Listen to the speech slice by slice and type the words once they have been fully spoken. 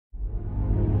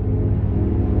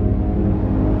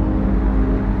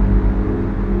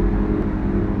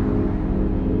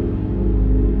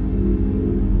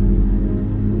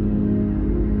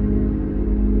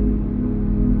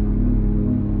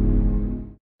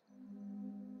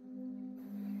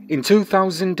In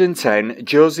 2010,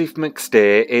 Joseph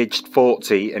McStay, aged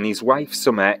 40, and his wife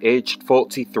Summer, aged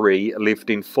 43, lived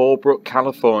in Fallbrook,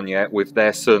 California with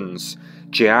their sons,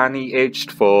 Gianni, aged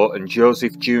 4, and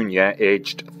Joseph Jr.,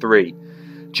 aged 3.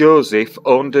 Joseph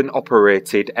owned and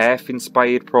operated Earth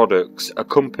Inspired Products, a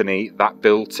company that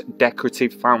built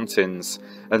decorative fountains,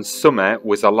 and Summer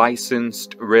was a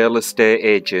licensed real estate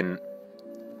agent.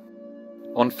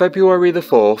 On February the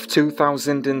 4th,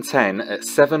 2010, at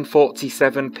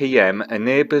 7:47 p.m, a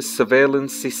neighbour's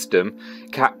surveillance system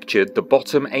captured the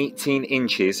bottom 18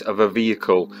 inches of a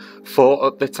vehicle, thought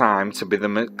at the time to be the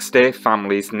McStay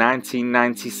family's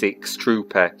 1996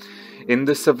 Trooper. In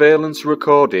the surveillance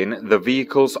recording, the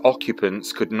vehicle's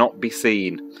occupants could not be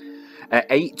seen. At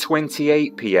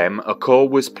 8:28 p.m, a call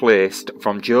was placed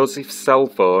from Joseph's cell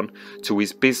phone to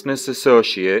his business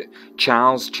associate,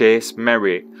 Charles Chase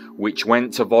Merritt, which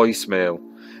went to voicemail.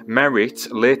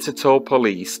 Merritt later told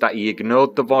police that he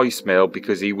ignored the voicemail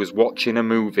because he was watching a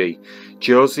movie.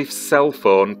 Joseph's cell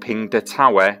phone pinged a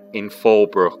tower in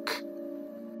Fallbrook.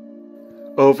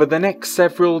 Over the next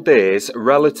several days,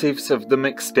 relatives of the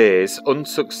McStays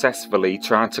unsuccessfully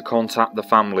tried to contact the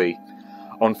family.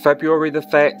 On February the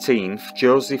 13th,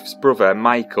 Joseph's brother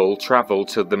Michael travelled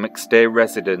to the McStay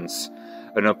residence,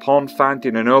 and upon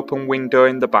finding an open window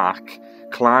in the back,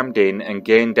 climbed in and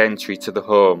gained entry to the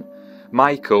home.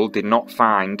 Michael did not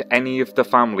find any of the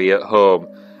family at home,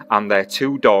 and their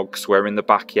 2 dogs were in the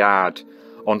backyard.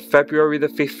 On February the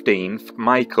 15th,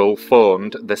 Michael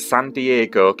phoned the San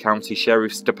Diego County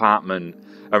Sheriff's Department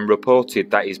and reported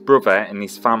that his brother and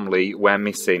his family were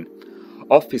missing.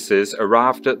 Officers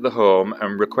arrived at the home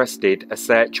and requested a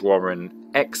search warrant,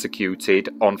 executed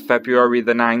on February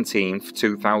the 19th,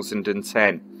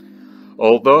 2010.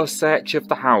 Although a search of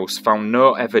the house found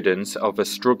no evidence of a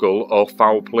struggle or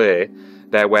foul play,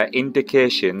 there were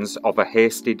indications of a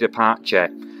hasty departure.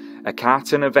 A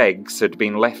carton of eggs had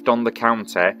been left on the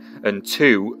counter, and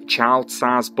 2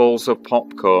 child-sized bowls of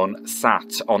popcorn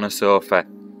sat on a sofa.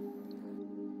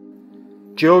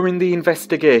 During the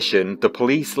investigation, the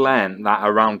police learned that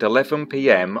around 11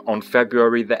 p.m. on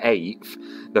February the 8th,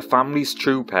 the family's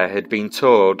trooper had been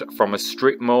towed from a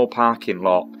strip mall parking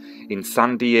lot in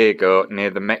San Diego near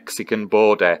the Mexican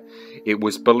border. It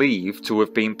was believed to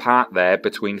have been parked there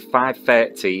between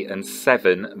 5:30 and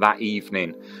 7 that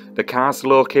evening. The car's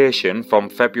location from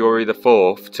February the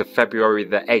 4th to February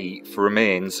the 8th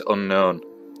remains unknown.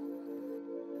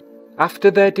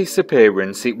 After their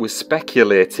disappearance, it was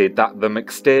speculated that the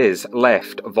McStays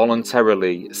left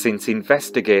voluntarily, since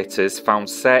investigators found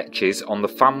searches on the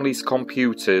family's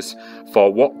computers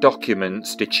for what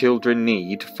documents the children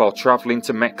need for travelling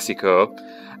to Mexico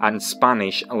and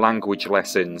Spanish language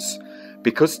lessons.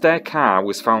 Because their car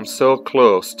was found so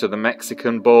close to the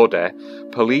Mexican border,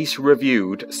 police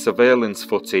reviewed surveillance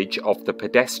footage of the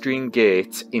pedestrian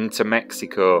gate into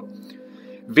Mexico.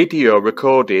 Video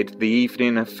recorded the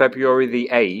evening of February the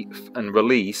 8th and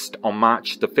released on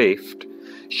March the 5th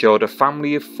showed a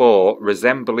family of 4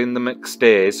 resembling the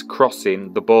McStays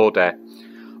crossing the border.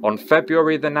 On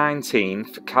February the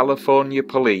 19th, California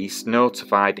police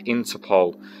notified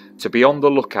Interpol to be on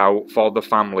the lookout for the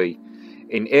family.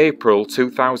 In April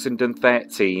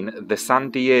 2013, the San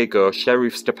Diego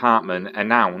Sheriff's Department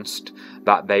announced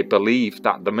that they believed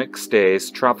that the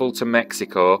McStays travelled to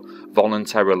Mexico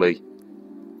voluntarily.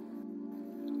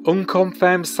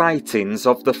 Unconfirmed sightings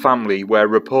of the family were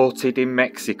reported in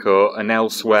Mexico and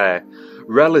elsewhere.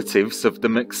 Relatives of the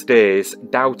McStays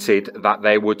doubted that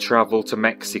they would travel to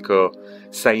Mexico,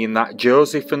 saying that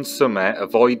Joseph and Summer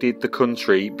avoided the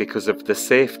country because of the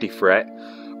safety threat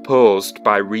posed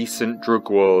by recent drug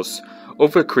wars.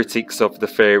 Other critics of the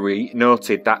theory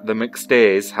noted that the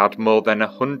McStays had more than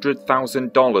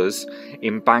 $100,000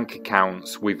 in bank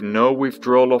accounts with no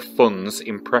withdrawal of funds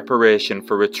in preparation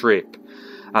for a trip,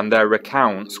 and their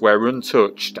accounts were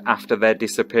untouched after their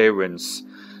disappearance.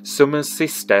 Summer's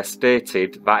sister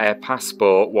stated that her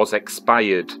passport was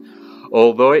expired.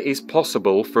 Although it is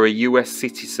possible for a US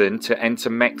citizen to enter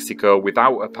Mexico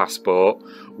without a passport,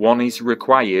 one is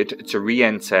required to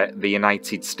re-enter the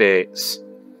United States.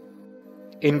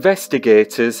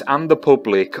 Investigators and the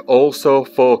public also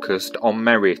focused on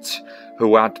Merritt,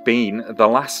 who had been the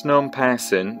last known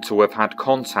person to have had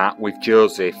contact with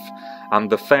Joseph, and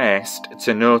the first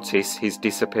to notice his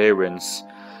disappearance.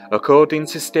 According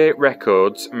to state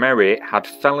records, Merritt had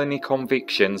felony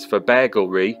convictions for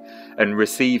burglary and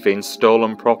receiving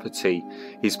stolen property.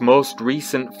 His most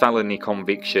recent felony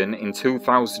conviction in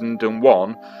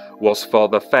 2001 was for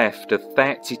the theft of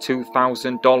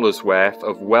 $32,000 worth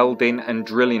of welding and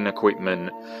drilling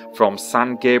equipment from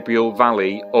San Gabriel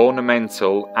Valley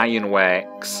Ornamental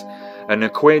Ironworks. An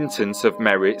acquaintance of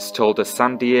Merritt's told a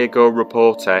San Diego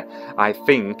reporter, "I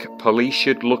think police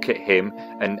should look at him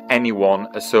and anyone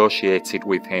associated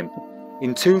with him."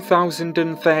 In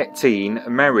 2013,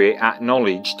 Merritt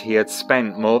acknowledged he had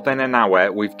spent more than an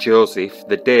hour with Joseph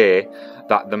the day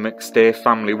that the McStay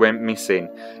family went missing.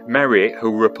 Merritt,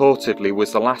 who reportedly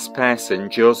was the last person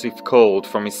Joseph called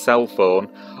from his cell phone,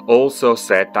 also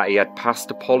said that he had passed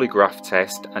a polygraph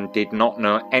test and did not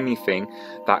know anything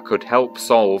that could help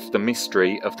solve the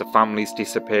mystery of the family's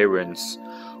disappearance.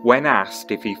 When asked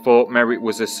if he thought Merritt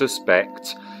was a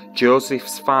suspect,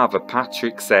 Joseph's father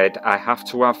Patrick said, "I have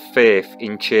to have faith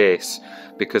in Chase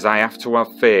because I have to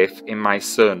have faith in my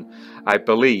son. I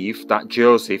believe that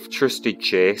Joseph trusted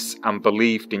Chase and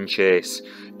believed in Chase.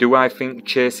 Do I think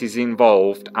Chase is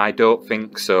involved? I don't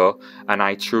think so, and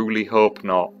I truly hope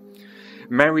not."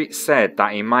 Merritt said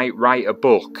that he might write a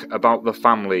book about the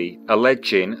family,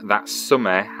 alleging that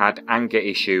Summer had anger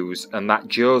issues and that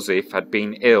Joseph had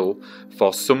been ill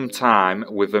for some time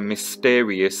with a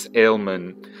mysterious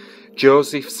ailment.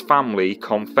 Joseph's family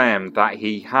confirmed that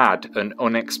he had an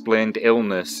unexplained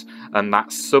illness and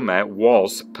that Summer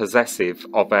was possessive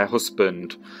of her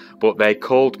husband, but they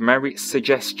called Merritt's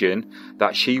suggestion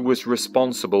that she was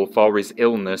responsible for his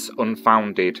illness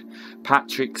unfounded.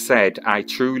 Patrick said, "I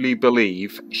truly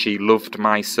believe she loved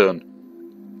my son."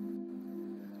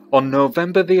 On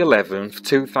November the 11th,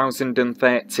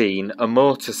 2013, a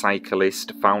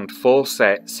motorcyclist found 4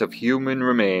 sets of human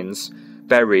remains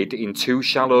buried in 2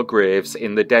 shallow graves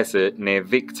in the desert near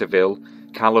Victorville,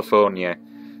 California.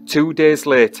 2 days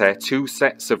later, 2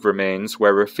 sets of remains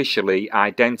were officially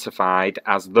identified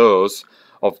as those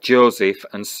of Joseph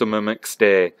and Summer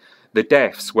McStay. The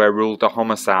deaths were ruled a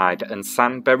homicide, and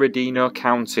San Bernardino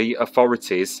County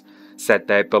authorities said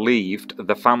they believed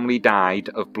the family died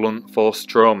of blunt force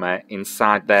trauma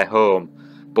inside their home,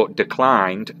 but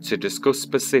declined to discuss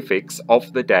specifics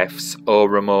of the deaths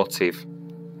or a motive.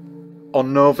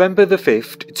 On November the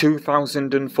 5th,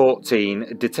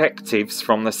 2014, detectives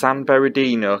from the San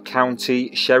Bernardino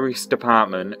County Sheriff's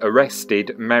Department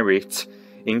arrested Merritt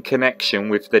in connection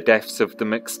with the deaths of the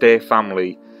McStay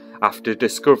family after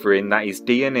discovering that his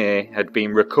DNA had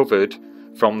been recovered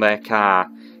from their car.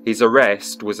 His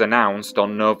arrest was announced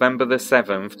on November the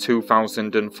 7th,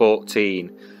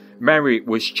 2014. Merritt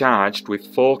was charged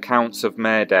with 4 counts of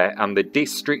murder, and the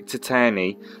district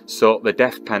attorney sought the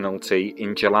death penalty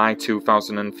in July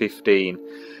 2015.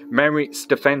 Merritt's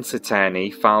defense attorney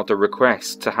filed a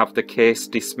request to have the case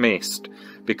dismissed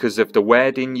because of the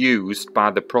wording used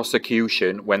by the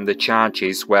prosecution when the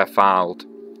charges were filed.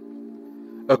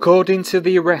 According to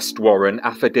the arrest warrant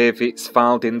affidavits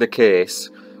filed in the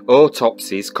case,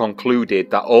 autopsies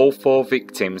concluded that all 4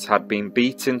 victims had been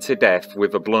beaten to death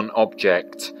with a blunt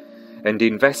object, and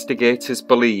investigators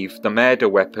believe the murder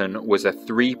weapon was a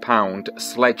 3-pound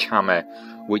sledgehammer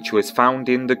which was found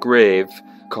in the grave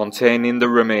containing the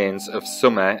remains of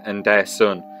Summer and their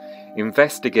son.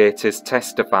 Investigators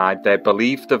testified they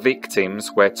believed the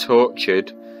victims were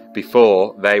tortured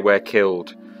before they were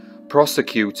killed.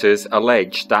 Prosecutors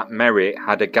alleged that Merritt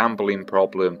had a gambling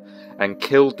problem and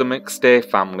killed the McStay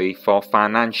family for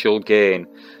financial gain.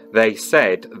 They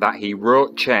said that he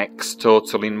wrote checks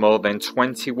totaling more than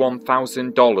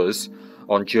 $21,000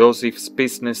 on Joseph's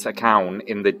business account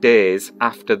in the days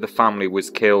after the family was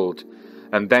killed,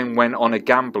 and then went on a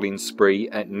gambling spree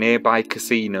at nearby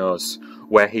casinos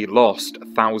where he lost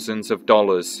thousands of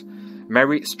dollars.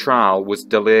 Merritt's trial was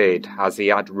delayed as he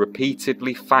had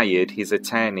repeatedly fired his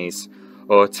attorneys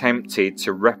or attempted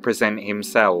to represent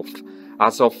himself.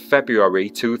 As of February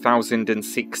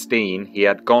 2016, he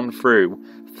had gone through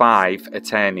 5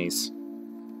 attorneys.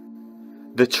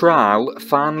 The trial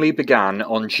finally began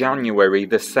on January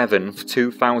the 7th,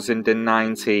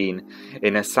 2019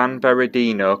 in a San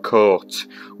Bernardino court,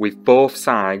 with both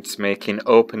sides making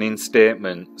opening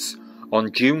statements.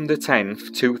 On June the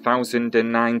 10th,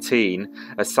 2019,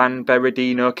 a San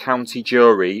Bernardino County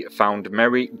jury found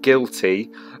Merritt guilty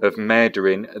of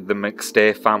murdering the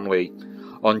McStay family.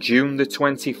 On June the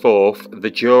 24th,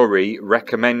 the jury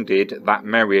recommended that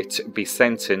Merritt be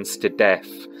sentenced to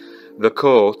death. The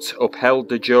court upheld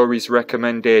the jury's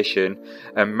recommendation,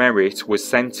 and Merritt was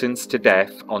sentenced to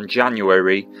death on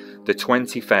January the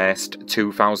 21st,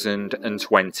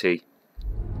 2020.